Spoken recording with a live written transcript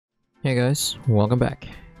Hey guys, welcome back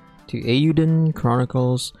to Eiyuden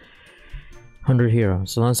Chronicles 100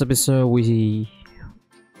 Heroes. So last episode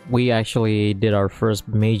we actually did our first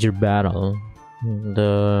major battle,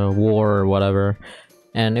 the war or whatever,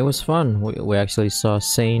 and it was fun. We actually saw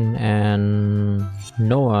Sane and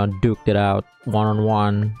Noah duked it out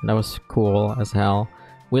one-on-one. That was cool as hell.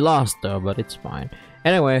 We lost though, but it's fine.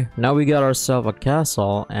 Anyway, now we got ourselves a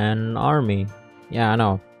castle and an army. Yeah, I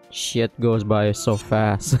know. Shit goes by so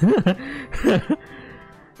fast.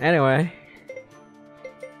 Anyway,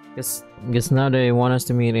 guess now they want us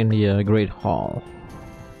to meet in the Great Hall.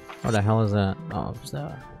 What the hell is that? Oh, it's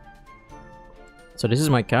that. So this is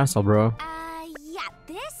my castle, bro. Yeah,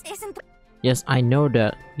 this isn't the— Yes, I know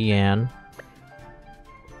that, Yan.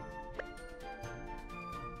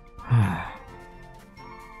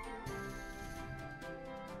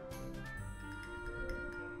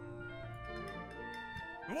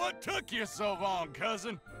 What took you so long,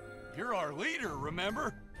 cousin? You're our leader,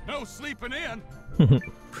 remember? No sleeping in.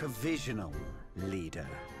 Provisional leader.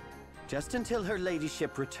 Just until her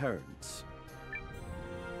ladyship returns.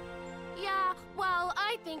 Yeah, well,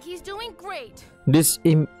 I think he's doing great. This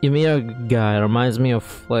Ymir guy reminds me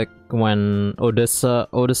of like when Odessa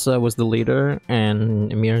was the leader,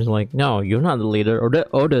 and Ymir's like, no, you're not the leader, or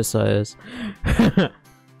Odessa is.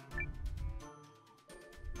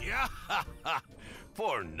 Yeah,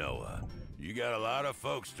 poor Noah. You got a lot of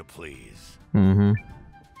folks to please.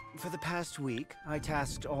 For the past week, I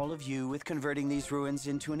tasked all of you with converting these ruins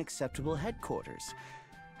into an acceptable headquarters.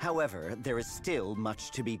 However, there is still much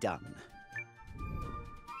to be done.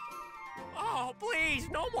 Oh, please,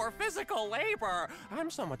 no more physical labor. I'm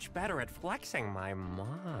so much better at flexing my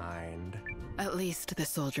mind. At least the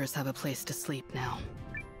soldiers have a place to sleep now.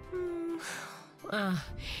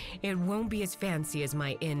 It won't be as fancy as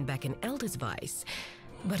my inn back in Eldesweiss,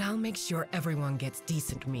 but I'll make sure everyone gets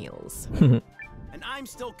decent meals. And I'm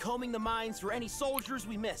still combing the mines for any soldiers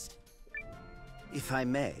we missed. If I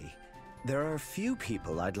may, there are a few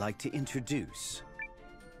people I'd like to introduce.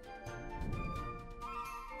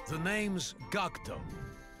 The name's Gokto.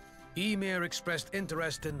 Ymir expressed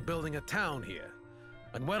interest in building a town here.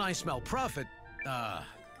 And when I smell profit,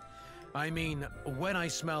 when I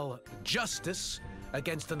smell justice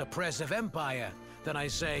against an oppressive empire, then I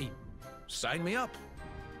say, sign me up.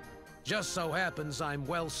 Just so happens I'm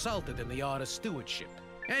well salted in the art of stewardship.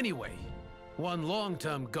 Anyway, one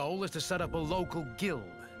long-term goal is to set up a local guild.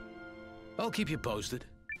 I'll keep you posted.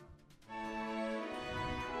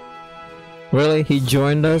 Really? He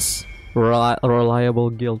joined us? Reliable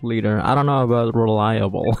guild leader. I don't know about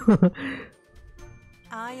reliable.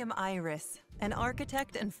 I am Iris, an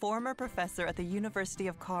architect and former professor at the University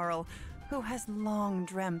of Karl, who has long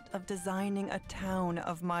dreamt of designing a town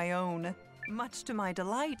of my own. Much to my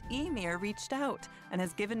delight, Ymir reached out and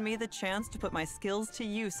has given me the chance to put my skills to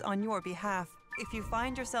use on your behalf. If you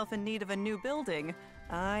find yourself in need of a new building,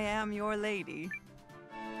 I am your lady.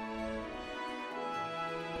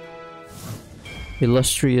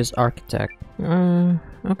 Illustrious architect.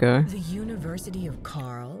 Okay. The University of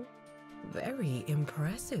Karl? Very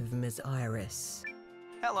impressive, Miss Iris.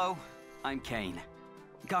 Hello, I'm Kane.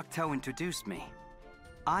 Gokto introduced me.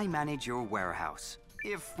 I manage your warehouse.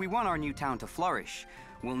 If we want our new town to flourish,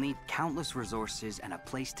 we'll need countless resources and a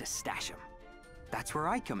place to stash them. That's where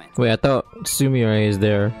I come in. Wait, I thought Sumire is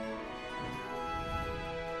there.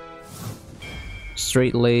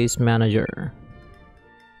 Straight lace manager.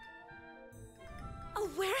 A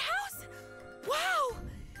warehouse? Wow!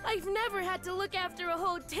 I've never had to look after a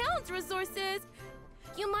whole town's resources.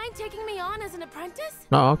 You mind taking me on as an apprentice?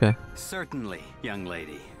 Oh, okay. Certainly, young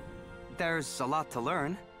lady. There's a lot to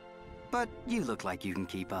learn, but you look like you can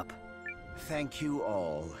keep up. Thank you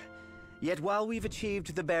all. Yet while we've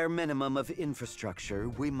achieved the bare minimum of infrastructure,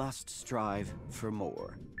 we must strive for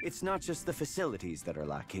more. It's not just the facilities that are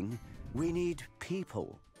lacking. We need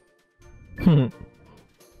people. Fair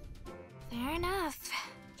enough.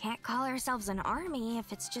 Can't call ourselves an army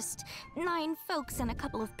if it's just 9 folks and a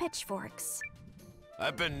couple of pitchforks.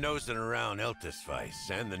 I've been nosing around Eldesweiss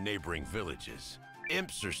and the neighboring villages.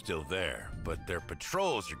 Imps are still there, but their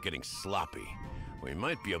patrols are getting sloppy. We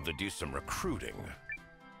might be able to do some recruiting.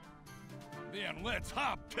 Then let's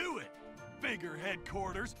hop to it. Bigger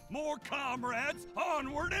headquarters, more comrades,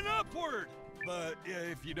 onward and upward. But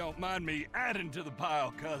if you don't mind me adding to the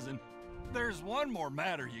pile, cousin, there's one more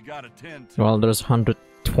matter you gotta tend to. Well, there's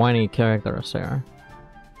 120 characters there.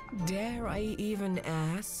 Dare I even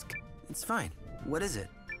ask? It's fine. What is it?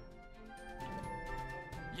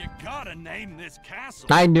 You gotta name this castle.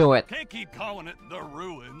 I knew it. Can't keep calling it the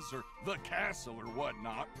ruins or the castle or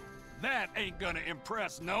whatnot. That ain't gonna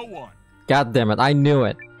impress no one. God damn it, I knew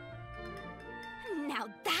it.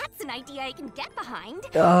 idea I can get behind.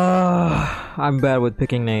 I'm bad with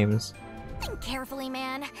picking names. Think carefully,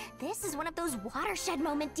 man. This is one of those watershed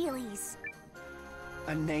moment dealies.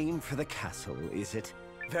 A name for the castle, is it?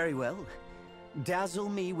 Very well. Dazzle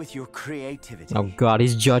me with your creativity. Oh god,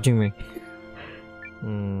 he's judging me.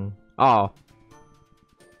 Oh.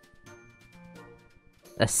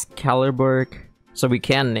 Excalibur. So we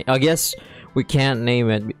can, I guess we can't name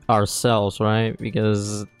it ourselves, right?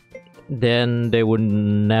 Because then they would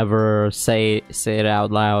never say it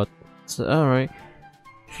out loud. So, alright.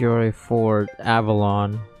 Fury Fort,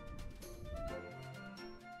 Avalon.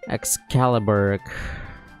 Excalibur. Are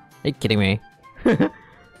you kidding me?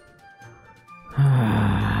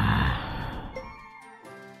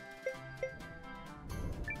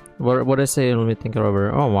 What did I say? Let me think it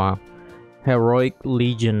over. Oh wow. Heroic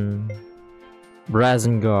Legion.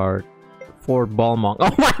 Brazengard. Fort Balmong.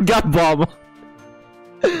 Oh my god, Balmong!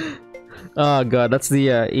 Oh god, that's the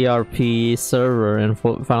ERP server in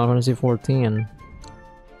Final Fantasy XIV.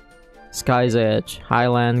 Sky's Edge.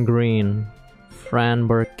 Highland Green.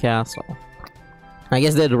 Franberg Castle. I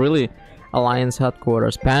guess they're really Alliance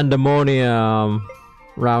headquarters. Pandemonium.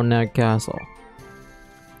 Roundneck Castle.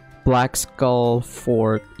 Black Skull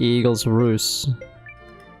Fort. Eagle's Roost.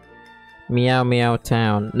 Meow Meow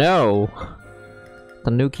Town. No!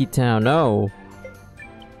 Tanuki Town. No!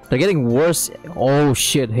 They're getting worse. Oh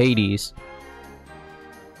shit, Hades.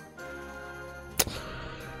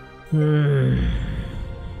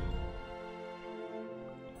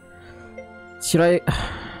 Should I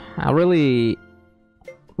really...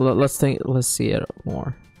 Let's see it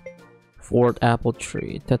more. Fort Apple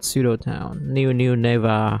Tree, Tetsudo Town, New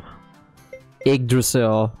Neva,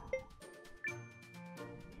 Yggdrasil,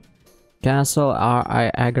 Castle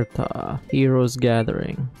Agartha, Heroes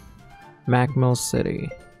Gathering, Macmill City,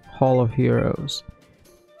 Hall of Heroes,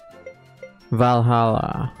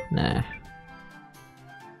 Valhalla, nah.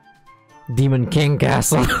 Demon King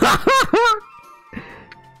Castle.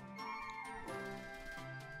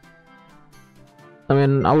 I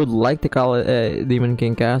mean, I would like to call it Demon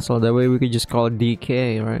King Castle. That way we could just call it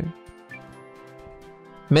DK, right?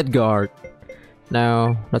 Midgard.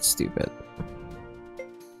 No, that's stupid.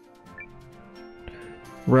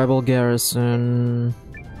 Rebel Garrison.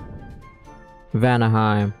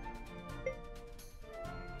 Vanaheim.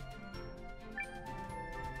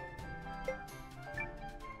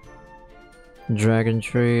 Dragon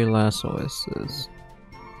Tree, Last Oasis.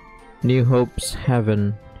 New Hope's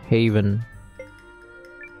Haven.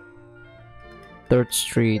 3rd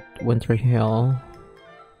Street, Winter Hill.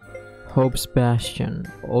 Hope's Bastion,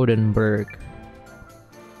 Odenburg.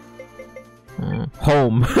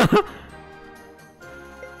 Home.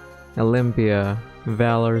 Olympia,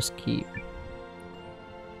 Valor's Keep.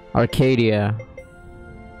 Arcadia.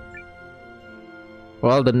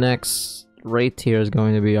 Well, the next raid tier is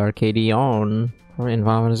going to be Arcadion in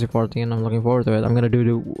Final Fantasy XIV. I'm looking forward to it. I'm gonna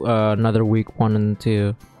do another week 1 and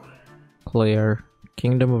 2 clear.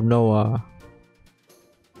 Kingdom of Noah.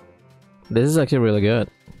 This is actually really good.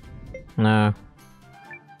 Nah.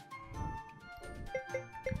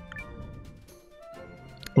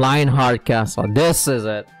 Lionheart Castle. This is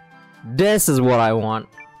it. This is what I want.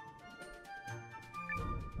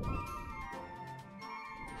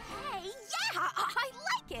 Hey, yeah, I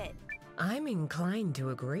like it. I'm inclined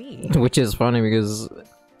to agree. Which is funny because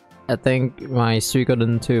I think my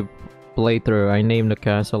Suikoden 2 playthrough, I named the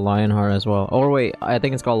castle Lionheart as well. Or wait, I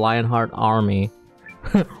think it's called Lionheart Army.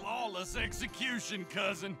 Flawless execution,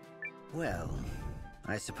 cousin. Well,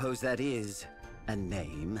 I suppose that is a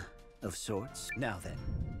name of sorts. Now then,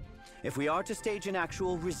 if we are to stage an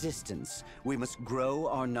actual resistance, we must grow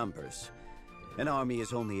our numbers. An army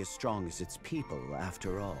is only as strong as its people,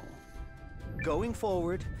 after all. Going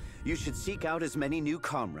forward, you should seek out as many new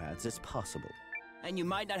comrades as possible. And you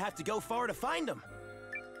might not have to go far to find them.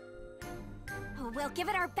 We'll give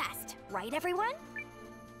it our best, right, everyone?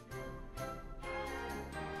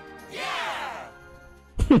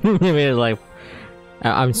 I mean, it's like,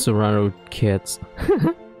 I'm surrounded with kids.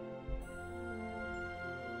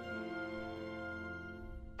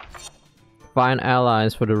 Find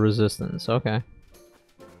allies for the resistance. Okay.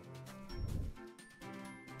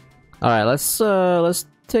 All right, let's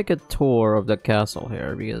take a tour of the castle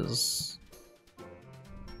here because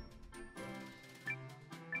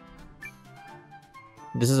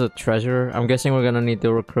this is a treasurer. I'm guessing we're gonna need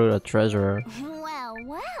to recruit a treasurer. Well,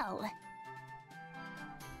 well.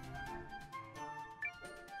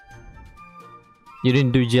 You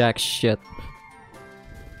didn't do jack shit.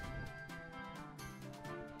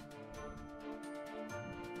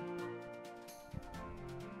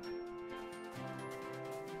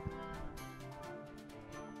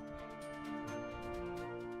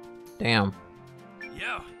 Damn.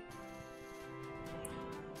 Yo.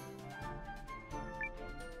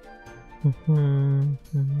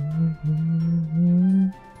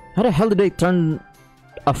 How the hell did they turn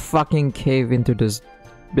a fucking cave into this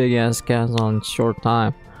big ass castle in short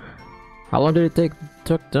time? How long did it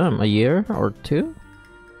took them? A year or two?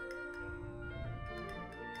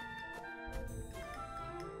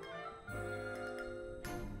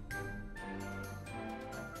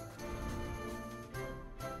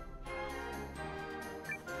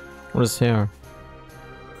 What is here?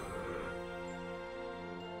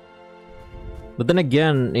 But then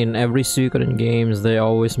again, in every Suikoden games, they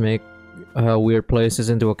always make weird places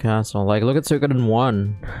into a castle. Like, look at Suikoden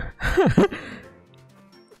 1.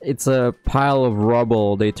 It's a pile of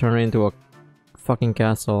rubble. They turn it into a fucking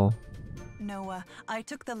castle. Noah, I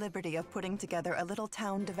took the liberty of putting together a little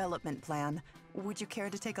town development plan. Would you care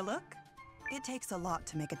to take a look? It takes a lot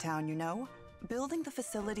to make a town, you know. Building the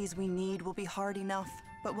facilities we need will be hard enough,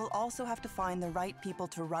 but we'll also have to find the right people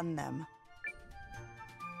to run them.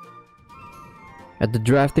 At the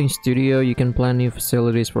drafting studio, you can plan new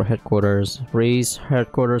facilities for headquarters, raise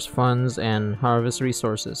headquarters funds, and harvest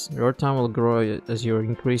resources. Your town will grow as you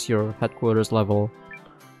increase your headquarters level.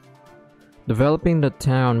 Developing the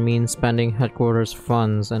town means spending headquarters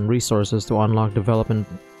funds and resources to unlock development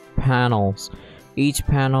panels. Each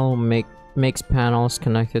panel makes panels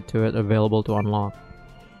connected to it available to unlock.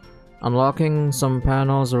 Unlocking some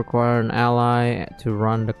panels require an ally to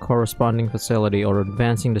run the corresponding facility or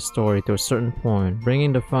advancing the story to a certain point,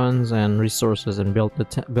 bringing the funds and resources and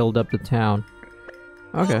build up the town.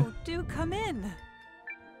 Okay. Oh, do come in.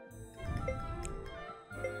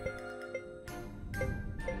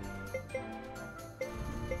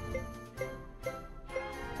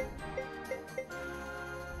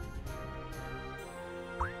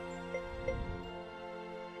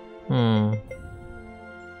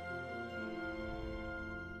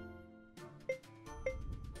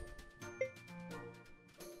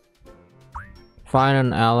 Find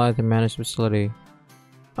an ally to manage the facility.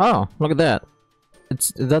 Oh, look at that.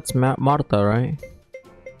 That's Marta, right?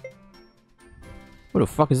 Who the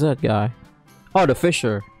fuck is that guy? Oh, the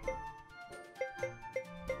fisher.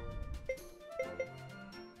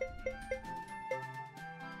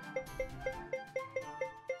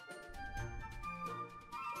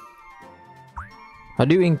 How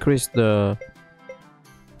do you increase the...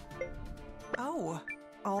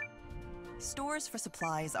 Stores for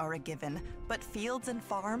supplies are a given, but fields and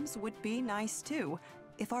farms would be nice too.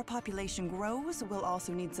 If our population grows, we'll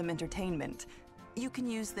also need some entertainment. You can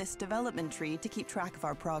use this development tree to keep track of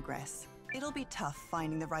our progress. It'll be tough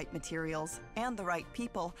finding the right materials and the right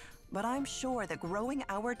people, but I'm sure that growing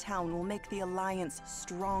our town will make the Alliance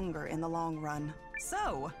stronger in the long run.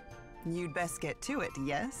 So, you'd best get to it,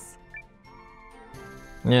 yes?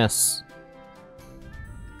 Yes.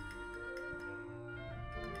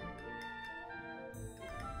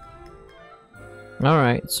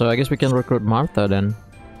 Alright, so I guess we can recruit Martha then.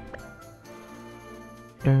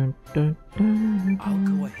 I'll go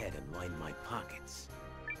ahead and line my pockets.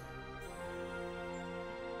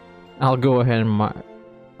 I'll go ahead and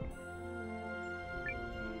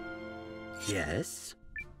Yes?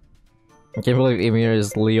 I can't believe Emir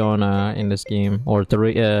is Leona in this game. Or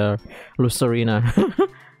Lucerina.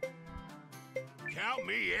 Count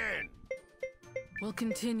me in! We'll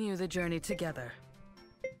continue the journey together.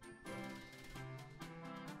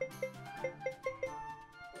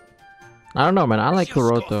 I don't know, man. I like Just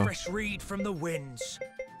got Kuroto. fresh read from the winds.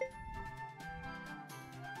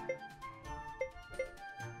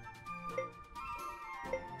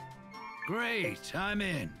 Great, I'm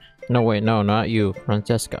in. No, wait, no, not you,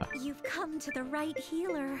 Francesca. You've come to the right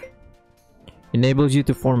healer. Enables you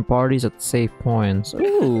to form parties at safe points.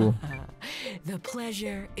 Ooh. The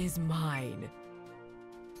pleasure is mine.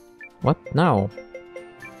 What? No.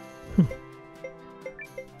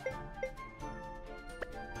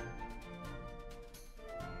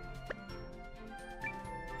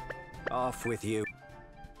 Off with you.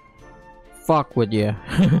 Fuck with you.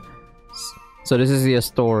 So this is the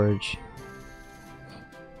storage.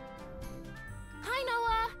 Hi,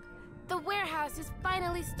 Noah! The warehouse is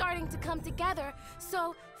finally starting to come together,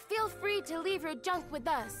 so feel free to leave your junk with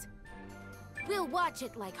us. We'll watch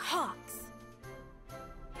it like hawks.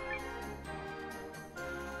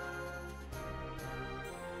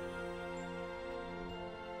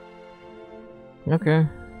 Okay.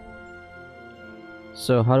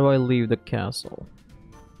 So how do I leave the castle?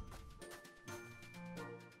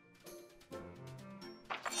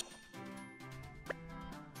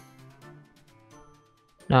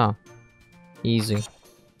 Ah, easy.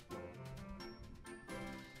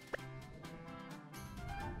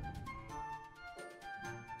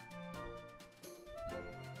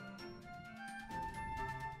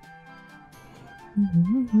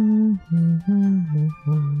 They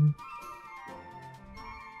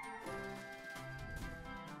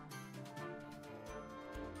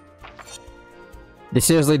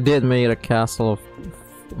seriously did make a castle of...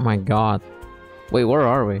 Oh my god. Wait, where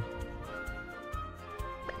are we?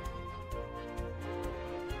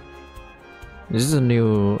 This is a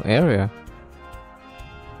new area.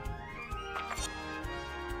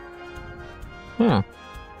 Huh.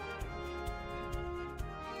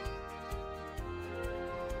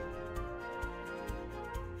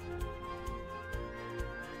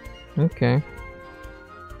 Okay.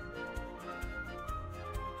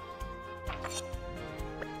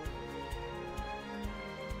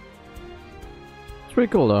 It's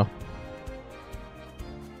pretty cool though.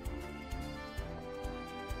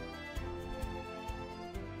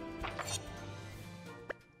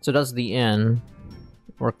 So that's the end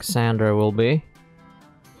where Cassandra will be.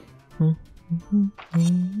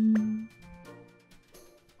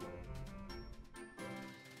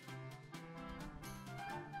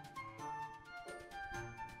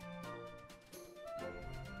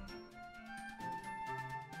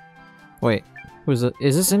 Wait, who's it?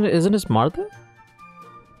 Isn't this Martha?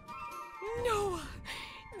 Noah!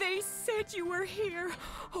 They said you were here.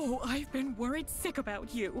 Oh, I've been worried sick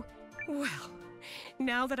about you. Well,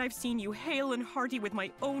 now that I've seen you hale and hearty with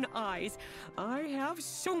my own eyes, I have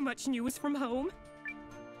so much news from home.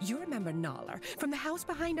 You remember Nala from the house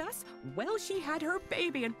behind us? Well, she had her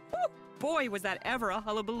baby and oh, boy, was that ever a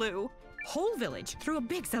hullabaloo. Whole village threw a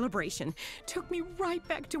big celebration. Took me right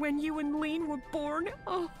back to when you and Lean were born.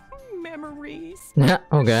 Oh, memories.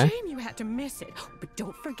 Okay. Shame you had to miss it. But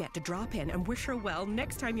don't forget to drop in and wish her well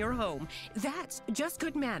next time you're home. That's just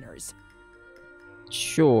good manners.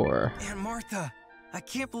 Sure. Aunt Martha, I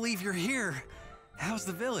can't believe you're here. How's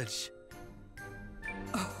the village?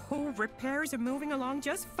 Oh, repairs are moving along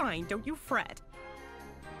just fine, don't you fret.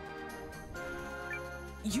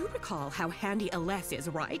 You recall how handy Aless is,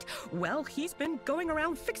 right? Well, he's been going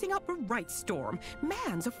around fixing up a right storm.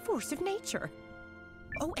 Man's a force of nature.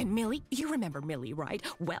 Oh, and Millie, you remember Millie, right?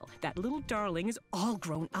 Well, that little darling is all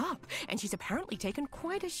grown up, and she's apparently taken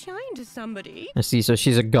quite a shine to somebody. I see, so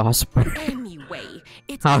she's a gossiper. Anyway,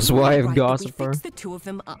 it's housewife right gossiper. That we fix the two of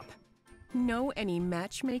them up. Know any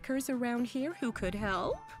matchmakers around here who could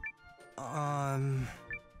help? Oh,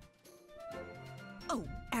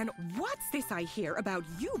 and what's this I hear about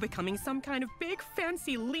you becoming some kind of big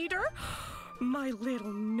fancy leader? My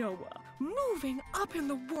little Noah, moving up in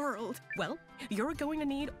the world. Well, you're going to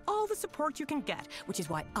need all the support you can get, which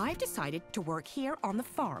is why I've decided to work here on the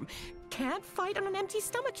farm. Can't fight on an empty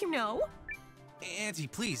stomach, you know. Auntie,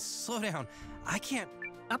 please, slow down. I can't...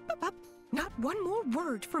 Up, up, up. Not one more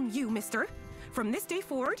word from you, mister. From this day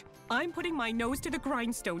forward, I'm putting my nose to the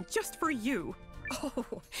grindstone just for you.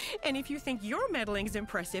 Oh, and if you think your meddling's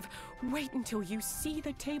impressive, wait until you see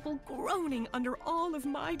the table groaning under all of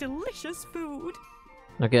my delicious food.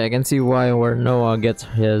 Okay, I can see where Noah gets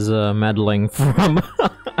his meddling from.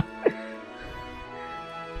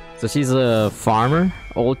 So she's a farmer?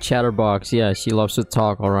 Old chatterbox, yeah, she loves to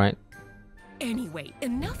talk, alright. Anyway,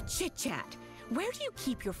 enough chit-chat. Where do you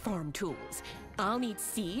keep your farm tools? I'll need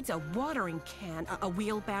seeds, a watering can, a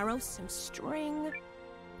wheelbarrow, some string...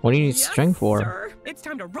 What do you need string for? Sir. It's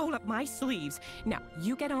time to roll up my sleeves. Now,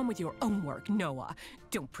 you get on with your own work, Noah.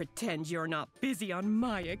 Don't pretend you're not busy on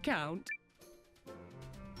my account.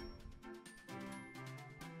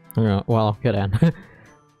 Yeah, well, good end.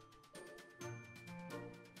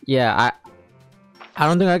 Yeah, I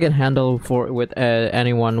don't think I can handle with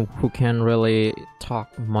anyone who can really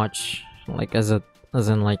talk much, like as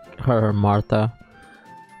in like her, Martha.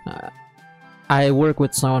 I work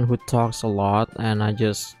with someone who talks a lot, and I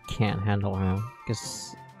just can't handle him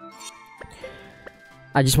because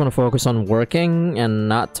I just want to focus on working and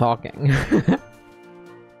not talking.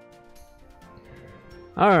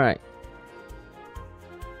 All right.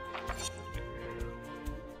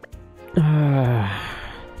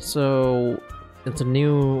 So it's a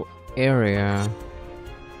new area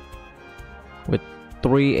with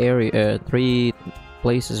three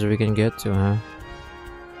places we can get to, huh?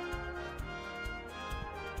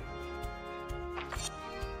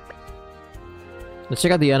 Let's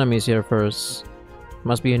check out the enemies here first.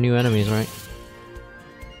 Must be a new enemies, right?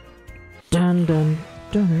 Dun dun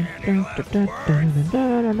dun dun dun dun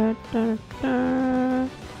dun dun dun.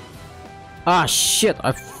 Ah shit!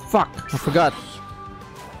 I forgot.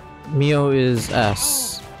 Mio is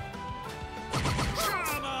S.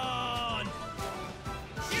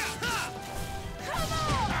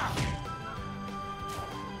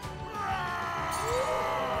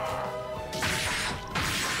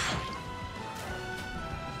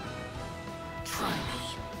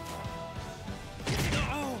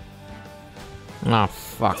 Ah,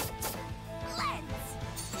 fuck.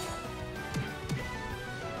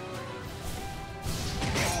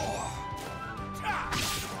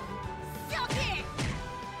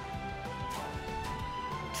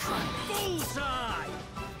 Bullseye!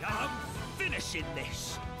 I'm finishing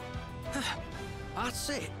this. That's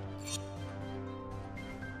it.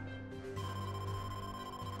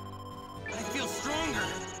 I feel stronger.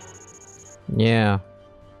 Yeah.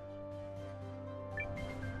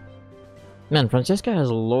 Man, Francesca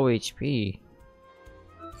has low HP.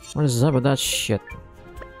 What is up with that shit?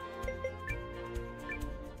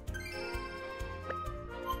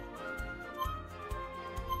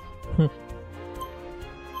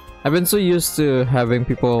 I've been so used to having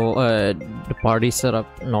people, the party set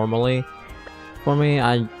up normally. For me,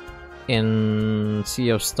 in Sea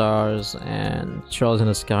of Stars and Trails in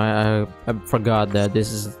the Sky, I forgot that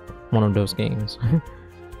this is one of those games.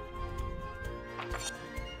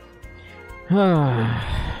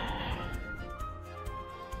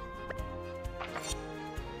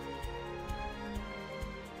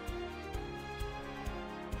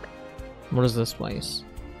 What is this place?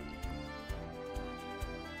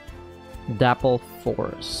 Dapple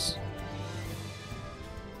Forest.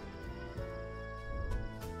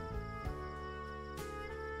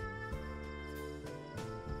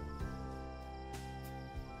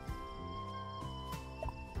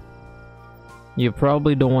 You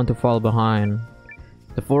probably don't want to fall behind.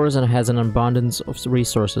 The forest has an abundance of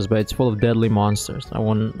resources, but it's full of deadly monsters. I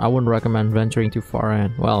wouldn't recommend venturing too far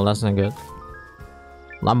in. Well, that's not good.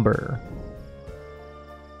 Lumber.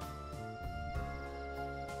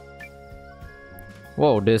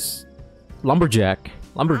 Whoa, this lumberjack,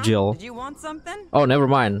 lumberjill. Did you want something? Oh, never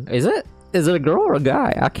mind. Is it a girl or a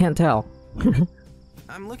guy? I can't tell.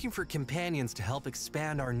 I'm looking for companions to help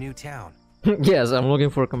expand our new town. Yes, I'm looking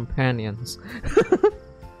for companions.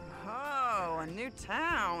 Oh, a new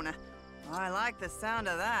town. I like the sound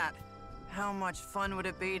of that. How much fun would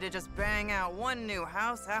it be to just bang out one new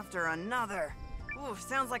house after another? Ooh,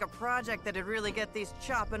 sounds like a project that'd really get these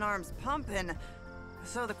chopping arms pumping.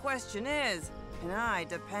 So the question is, can I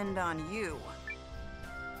depend on you?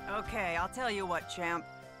 Okay, I'll tell you what, champ.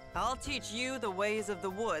 I'll teach you the ways of the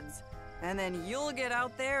woods, and then you'll get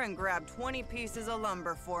out there and grab 20 pieces of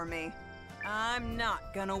lumber for me. I'm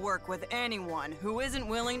not gonna work with anyone who isn't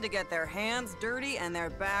willing to get their hands dirty and their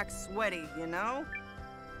backs sweaty, you know?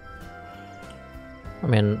 I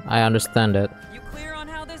mean, I understand it. You clear on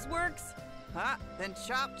how this works? Huh? Then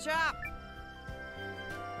chop chop!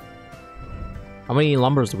 How many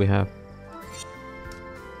lumbers do we have?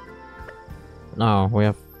 No, we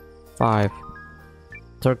have 5.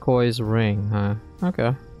 Turquoise ring, huh?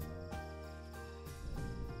 Okay.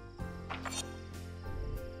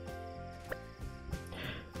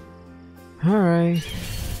 Alright.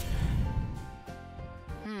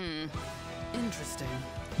 Interesting.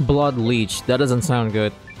 Blood leech. That doesn't sound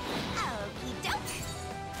good.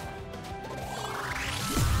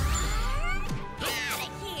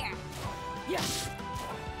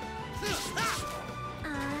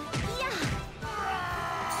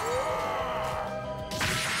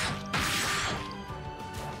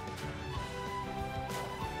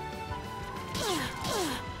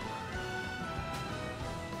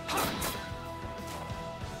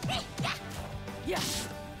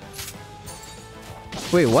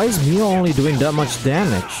 Wait, why is Mio only doing that much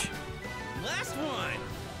damage? Last one.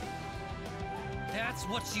 That's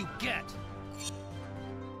what you get.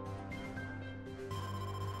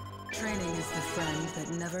 Training is the friend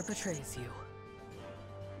that never betrays you.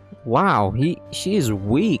 Wow, she is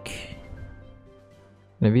weak.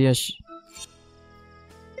 Maybe I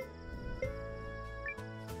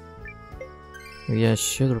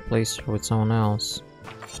should replace her with someone else.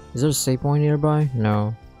 Is there a save point nearby?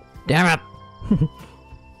 No. Damn it!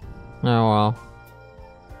 Oh well.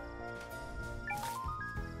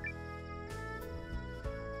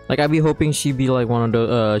 Like I'd be hoping she'd be like one of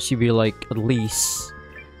the she'd be like at least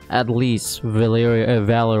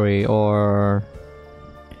Valerie or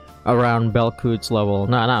around Belcoot's level.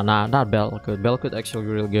 No, not Belcoot. Belcoot actually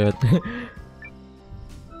really good.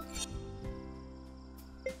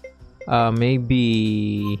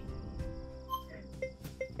 Maybe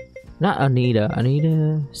not Anita.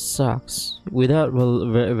 Anita sucks. Without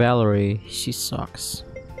Valerie, she sucks.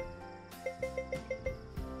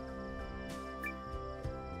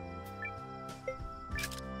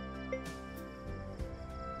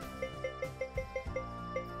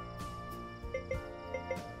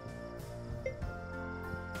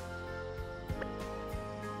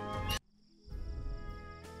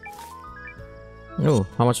 Oh,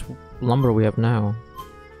 how much lumber we have now?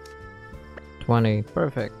 20.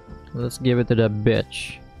 Perfect. Let's give it to the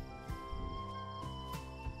bitch.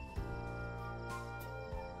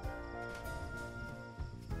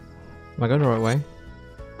 Am I going the right way?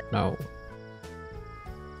 No.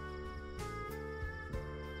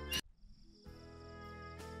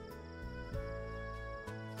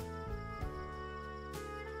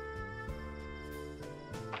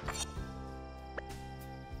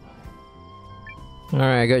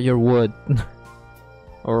 Alright, I got your wood.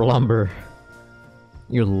 Or lumber.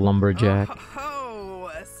 You lumberjack.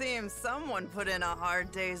 Oh, seems someone put in a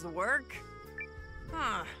hard day's work.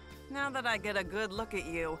 Huh. Now that I get a good look at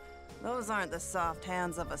you, those aren't the soft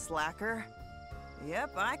hands of a slacker.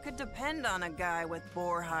 Yep, I could depend on a guy with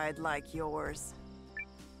boar hide like yours.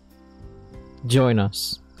 Join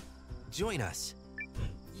us. Join us.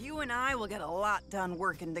 You and I will get a lot done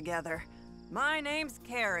working together. My name's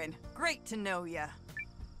Karen. Great to know ya.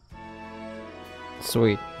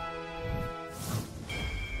 Sweet.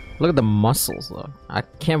 Look at the muscles though. I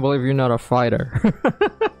can't believe you're not a fighter.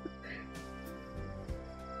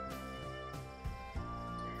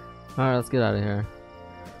 Alright, let's get out of here.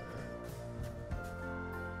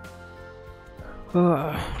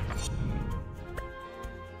 Alright,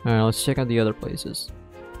 let's check out the other places.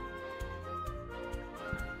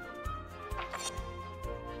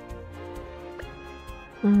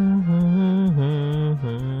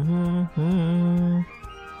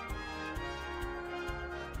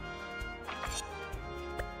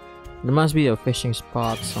 There must be a fishing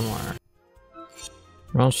spot somewhere.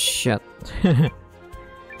 Oh shit. Am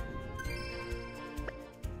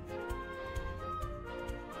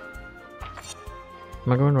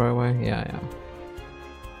I going the right way? Yeah, yeah.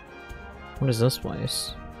 What is this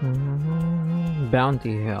place?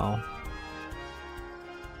 Bounty Hill.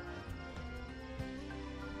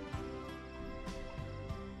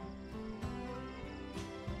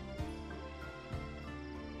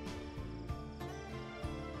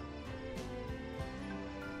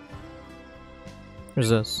 Who's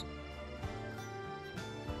this?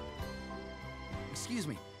 Excuse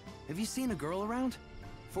me, have you seen a girl around?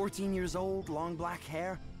 14 years old, long black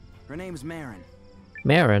hair. Her name's Marin.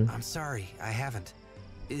 Marin? I'm sorry, I haven't.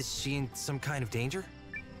 Is she in some kind of danger?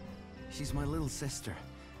 She's my little sister.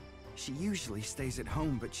 She usually stays at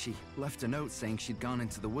home, but she left a note saying she'd gone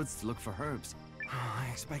into the woods to look for herbs. I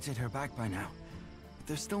expected her back by now, but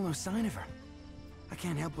there's still no sign of her. I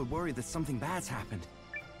can't help but worry that something bad's happened.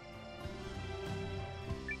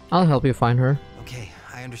 I'll help you find her. Okay,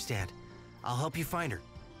 I understand. I'll help you find her.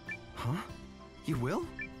 Huh? You will?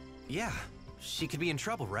 Yeah, she could be in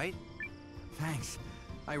trouble, right? Thanks.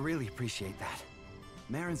 I really appreciate that.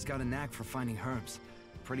 Marin's got a knack for finding herbs,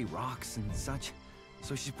 pretty rocks and such,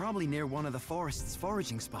 so she's probably near one of the forest's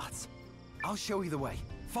foraging spots. I'll show you the way.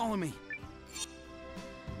 Follow me.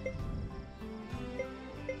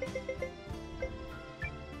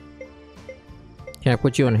 Can I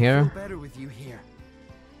put you in here? Feel better with you here.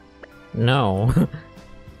 No.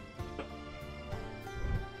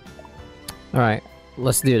 Alright,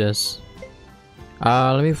 let's do this.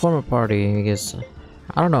 Let me form a party, I guess.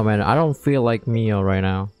 I don't know, man. I don't feel like Mio right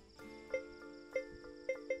now.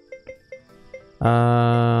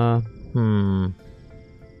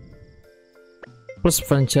 Plus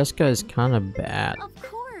Francesca is kind of bad. Of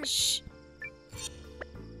course.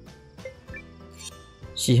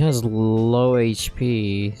 She has low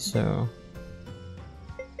HP, so...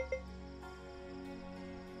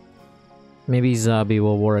 Maybe Zabi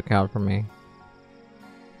will work out for me.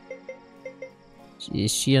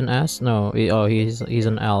 Is she an S? No. Oh, he's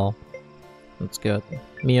an L. That's good.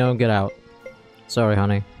 Mio, get out. Sorry,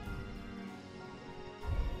 honey.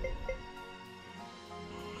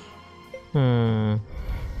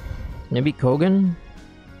 Maybe Kogan?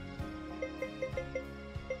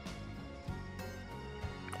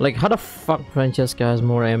 Like, how the fuck Francesca has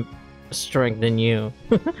more strength than you?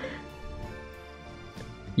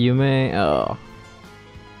 You may. Oh.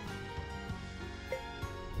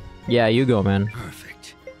 Yeah, you go, man.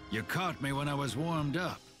 Perfect. You caught me when I was warmed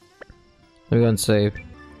up. Let me go and save.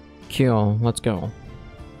 Kill. Let's go.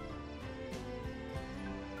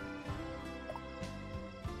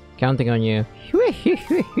 Counting on you.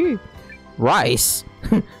 Rice.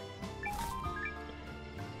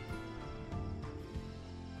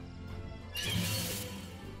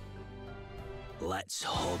 Let's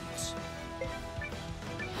hunt.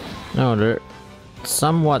 No, they're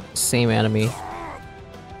somewhat same enemy.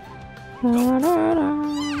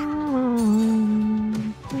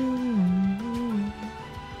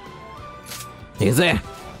 He's there.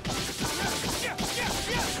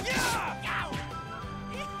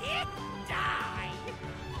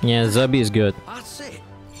 Yeah, Zubby is good. That's it.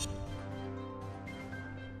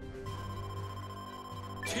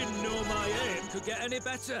 Didn't know my aim could get any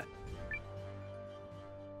better.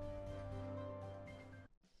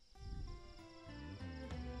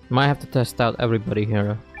 Might have to test out everybody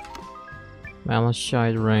here.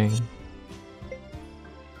 Malachite ring.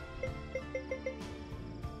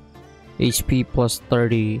 HP plus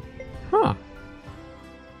 30. Huh.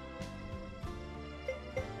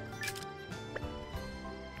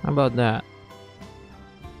 How about that?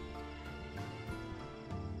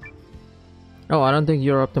 Oh, I don't think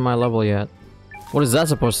you're up to my level yet. What is that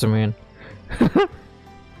supposed to mean?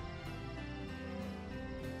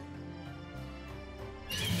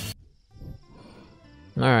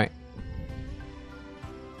 Alright.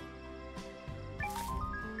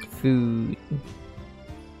 Food.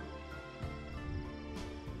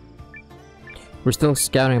 We're still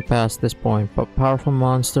scouting past this point, but powerful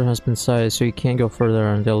monster has been sighted, so you can't go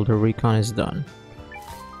further until the recon is done.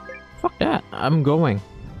 Fuck that, I'm going.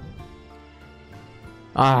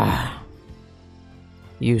 Ah.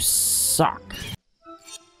 You suck.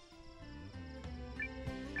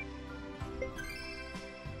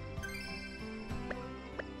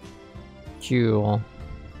 Jewel.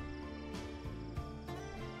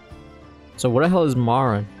 So what the hell is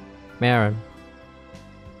Marin? Marin.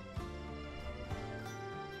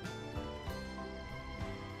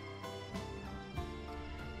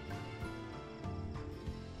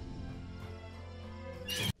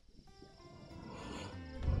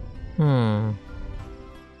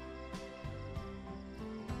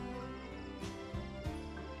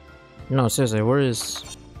 No, seriously, where is...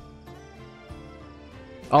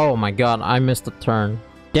 Oh my god, I missed a turn.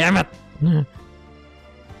 Damn it!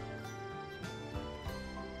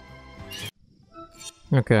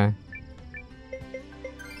 Okay.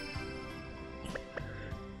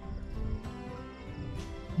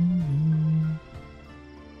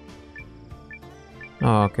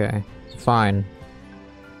 Oh, okay. It's fine.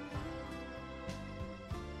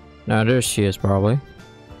 Now there she is, probably.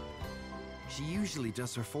 She usually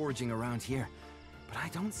does her foraging around here, but I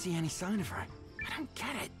don't see any sign of her. I don't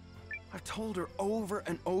get it. I've told her over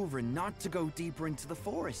and over not to go deeper into the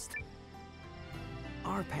forest.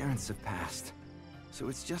 Our parents have passed, so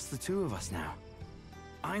it's just the two of us now.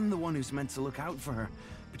 I'm the one who's meant to look out for her,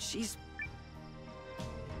 but she's...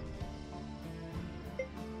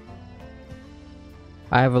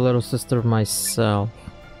 I have a little sister myself.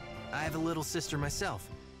 I have a little sister myself.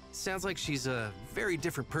 Sounds like she's a very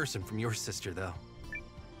different person from your sister, though.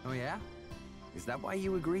 Oh yeah? Is that why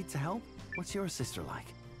you agreed to help? What's your sister like?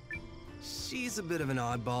 She's a bit of an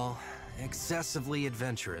oddball. Excessively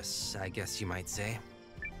adventurous, I guess you might say.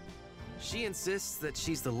 She insists that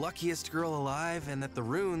she's the luckiest girl alive and that the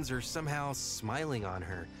runes are somehow smiling on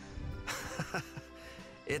her.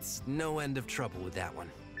 It's no end of trouble with that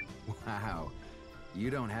one. Wow. You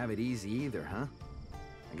don't have it easy either, huh?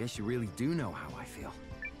 I guess you really do know how I feel.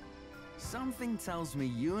 Something tells me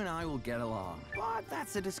you and I will get along, but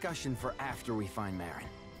that's a discussion for after we find Marin.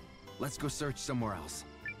 Let's go search somewhere else.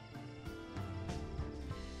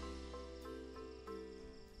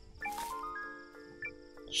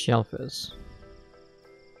 Shellfish.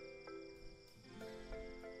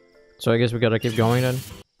 So I guess we gotta keep going then?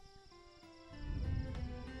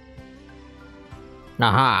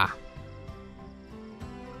 Aha!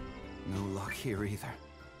 No luck here either.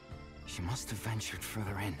 She must have ventured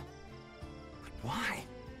further in. But why?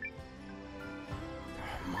 There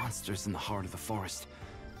are monsters in the heart of the forest.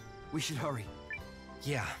 We should hurry.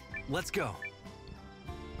 Yeah, let's go.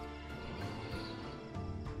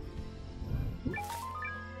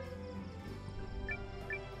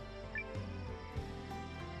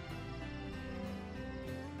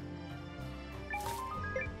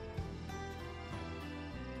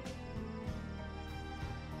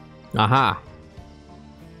 Aha!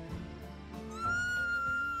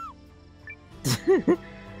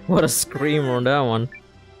 What a scream on that one.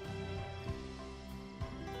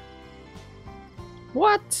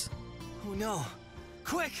 What? Oh no!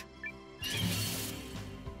 Quick!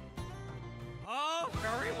 Oh,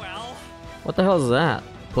 very well. What the hell is that?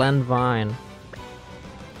 Glen Vine.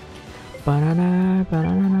 Ba-da-da,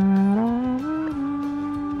 ba-da-da-da-da.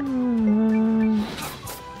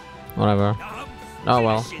 Whatever. Oh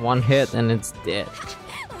well, one hit and it's dead.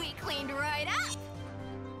 We cleaned right up.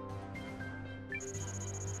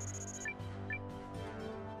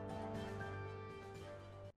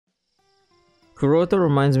 Kuroto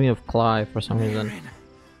reminds me of Clive for some reason.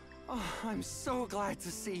 Oh, I'm so glad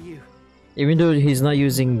to see you. Even though he's not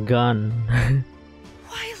using gun.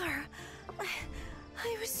 Wyler,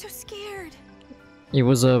 I was so scared. It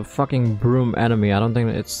was a fucking broom enemy. I don't think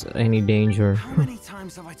it's any danger. How many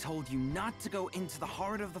times have I told you not to go into the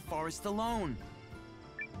heart of the forest alone?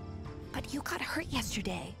 But you got hurt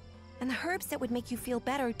yesterday, and the herbs that would make you feel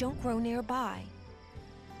better don't grow nearby.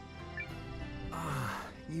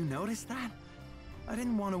 You noticed that? I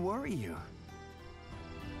didn't want to worry you.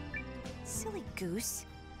 Silly goose.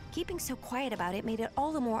 Keeping so quiet about it made it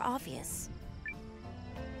all the more obvious.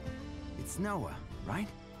 It's Noah, right?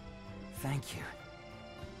 Thank you.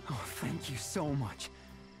 Oh, thank you so much.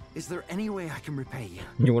 Is there any way I can repay you?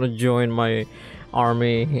 You want to join my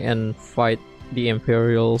army and fight the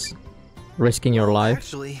Imperials, risking your life?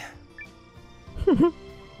 Actually...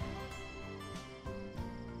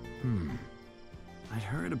 I'd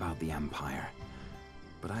heard about the Empire,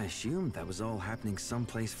 but I assumed that was all happening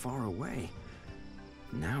someplace far away.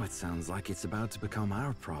 Now it sounds like it's about to become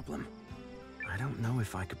our problem. I don't know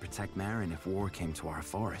if I could protect Marin if war came to our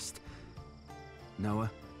forest. Noah,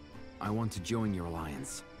 I want to join your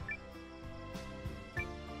alliance.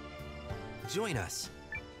 Join us.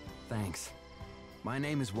 Thanks. My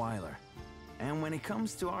name is Weiler, and when it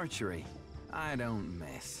comes to archery, I don't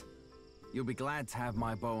miss. You'll be glad to have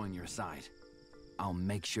my bow on your side. I'll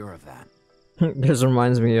make sure of that. This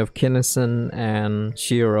reminds me of Kinnison and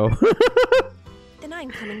Shiro. Then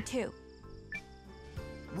I'm coming too.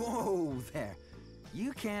 Whoa there.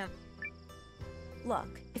 You can't...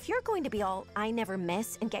 Look, if you're going to be all I never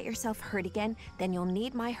miss and get yourself hurt again, then you'll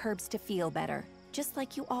need my herbs to feel better, just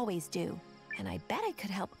like you always do. And I bet I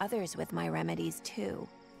could help others with my remedies too.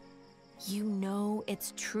 You know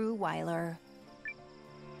it's true, Weiler.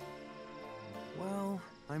 Well,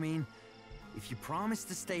 I mean, if you promise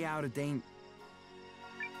to stay out of danger...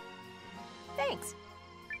 Thanks.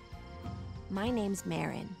 My name's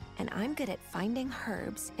Marin, and I'm good at finding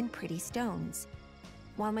herbs and pretty stones.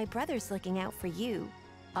 While my brother's looking out for you,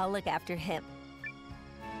 I'll look after him.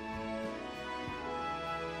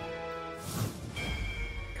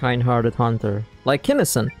 Kind-hearted hunter, like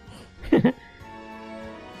Kinnison.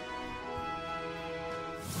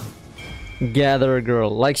 Gatherer girl,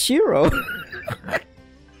 like Shiro.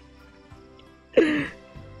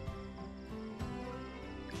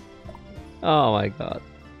 Oh my god.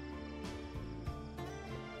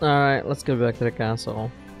 Alright, let's go back to the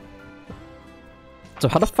castle. So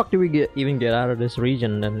how the fuck do we even get out of this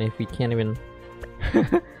region then if we can't even...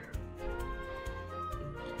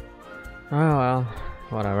 Oh well,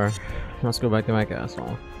 whatever. Let's go back to my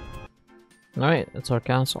castle. Alright, it's our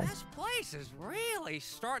castle. This place is really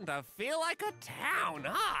starting to feel like a town,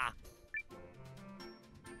 huh?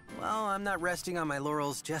 Well, I'm not resting on my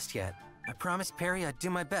laurels just yet. I promised Perry I'd do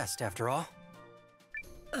my best, after all.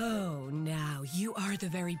 Oh, now you are the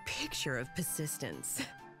very picture of persistence.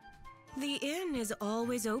 The inn is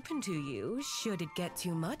always open to you, should it get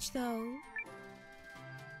too much, though.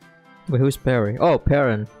 Wait, who's Perry? Oh,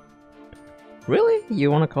 Perrin. Really?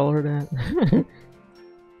 You want to call her that?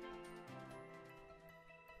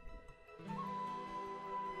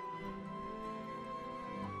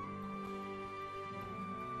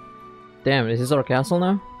 Damn, is this our castle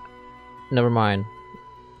now? Never mind.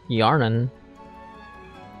 Yarnan.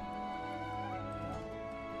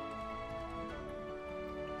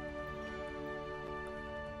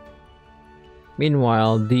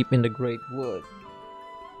 Meanwhile, deep in the Great Wood.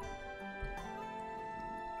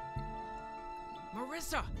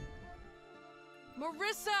 Marissa!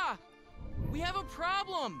 Marissa! We have a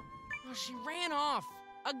problem! Oh, she ran off.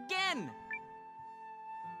 Again!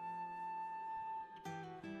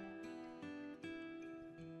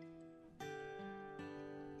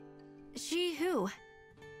 She who?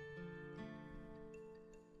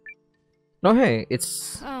 Oh hey,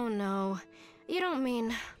 it's... Oh no. You don't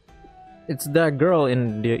mean... It's that girl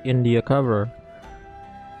in the cover.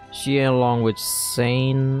 She along with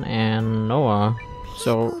Sane and Noah.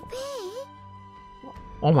 So...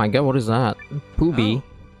 Oh my god, what is that? Pooby. Oh.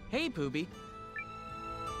 Hey, Pooby.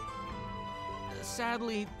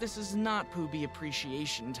 Sadly, this is not Pooby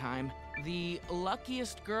appreciation time. The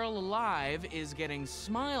luckiest girl alive is getting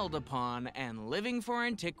smiled upon and living for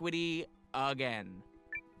antiquity again.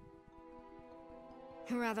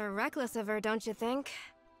 Rather reckless of her, don't you think?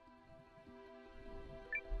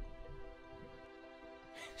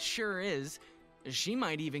 Sure is. She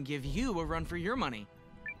might even give you a run for your money.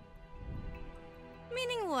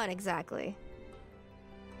 Meaning what exactly?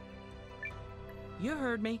 You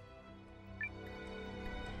heard me.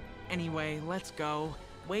 Anyway, let's go.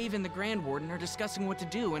 Wave and the Grand Warden are discussing what to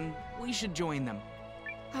do, and we should join them.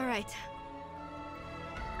 All right.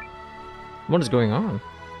 What is going on?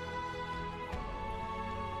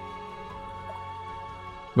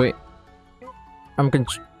 Wait. I'm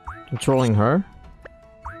controlling her?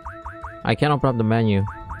 I can't open up the menu.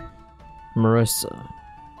 Marissa.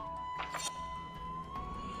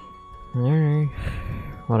 Alright.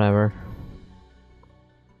 Whatever.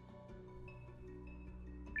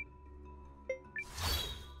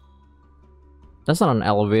 That's not an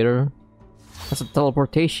elevator. That's a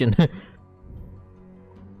teleportation.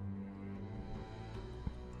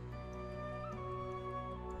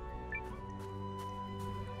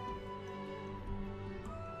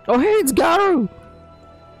 Oh hey, it's Garu!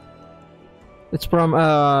 It's from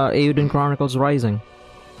Eiyuden Chronicles Rising.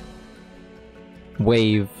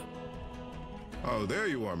 Wave. Oh, there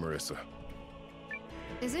you are, Marissa.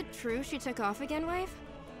 Is it true she took off again, Wave?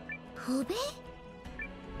 Poobie?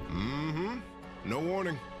 Mm-hmm. No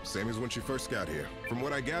warning. Same as when she first got here. From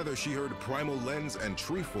what I gather, she heard Primal Lens and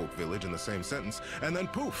Treefolk Village in the same sentence, and then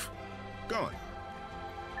poof! Gone.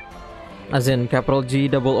 As in capital G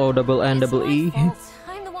double O double N double E.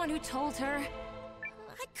 I'm the one who told her.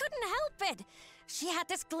 I couldn't help it. She had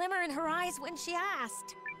this glimmer in her eyes when she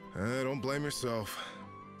asked. Don't blame yourself.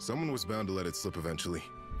 Someone was bound to let it slip eventually.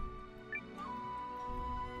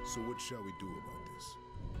 So what shall we do about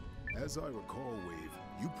this? As I recall, Wave,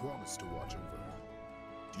 you promised to watch over her.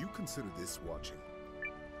 Do you consider this watching?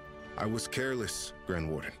 I was careless, Grand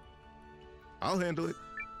Warden. I'll handle it.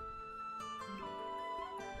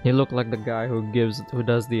 You look like the guy who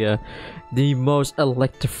does the most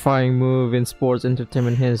electrifying move in sports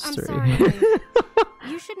entertainment history. I'm sorry.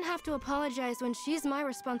 You shouldn't have to apologize when she's my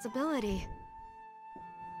responsibility.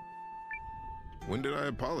 When did I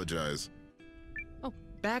apologize? Oh,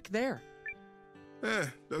 back there.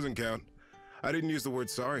 Doesn't count. I didn't use the word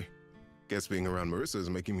sorry. Guess being around Marissa is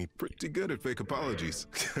making me pretty good at fake apologies.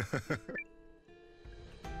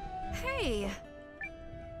 Hey!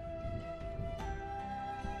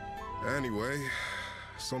 Anyway,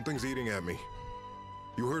 something's eating at me.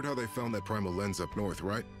 You heard how they found that Primal Lens up north,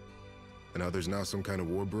 right? And how there's now some kind of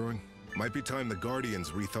war brewing? Might be time the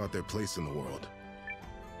Guardians rethought their place in the world.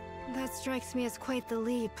 That strikes me as quite the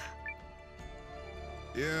leap.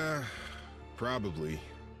 Yeah, probably.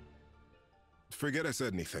 Forget I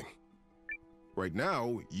said anything. Right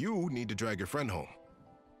now, you need to drag your friend home.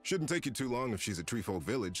 Shouldn't take you too long if she's at Treefolk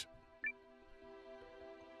Village.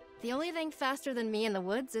 The only thing faster than me in the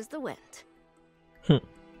woods is the wind.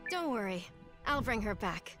 Don't worry, I'll bring her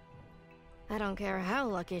back. I don't care how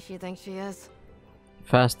lucky she thinks she is.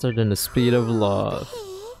 Faster than the speed of love.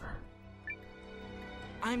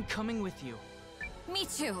 I'm coming with you. Me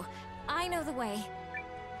too. I know the way.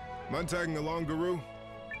 Mind tagging along, Guru?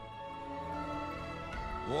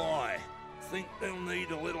 Why? Think they'll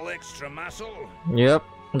need a little extra muscle? Yep,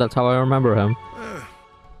 that's how I remember him.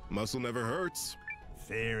 Muscle never hurts.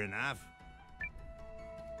 Fair enough.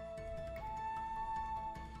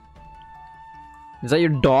 Is that your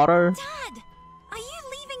daughter? Dad, are you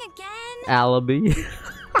leaving again? Alibi.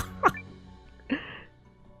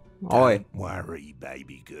 Don't worry,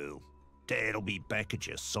 baby girl. Dad'll be back at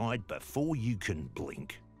your side before you can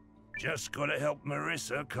blink. Just gotta help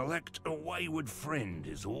Marissa collect a wayward friend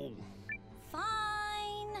is all.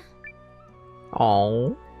 Fine.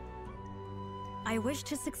 Oh. I wish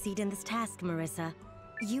to succeed in this task, Marissa.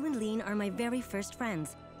 You and Lean are my very first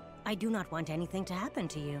friends. I do not want anything to happen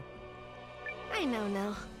to you. I know,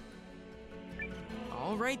 Nell.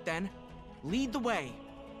 All right then. Lead the way.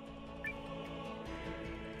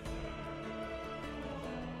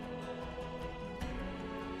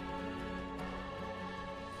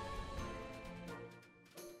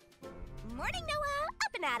 Morning, Noah!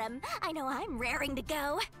 Up and at 'em! I know I'm raring to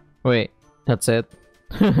go. Wait, that's it?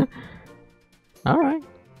 Alright.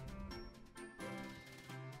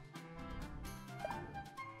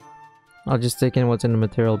 I'll just take in what's in the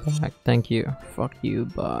material bag. Thank you. Fuck you,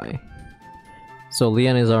 bye. So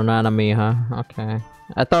Leon is our Nanami, huh? Okay.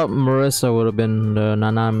 I thought Marissa would have been the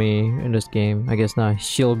Nanami in this game. I guess not.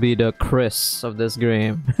 She'll be the Chris of this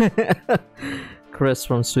game. Chris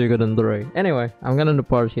from Suikoden 3. Anyway, I'm gonna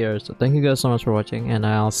depart here. So thank you guys so much for watching. And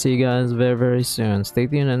I'll see you guys very, very soon. Stay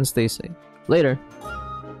tuned and stay safe. Later.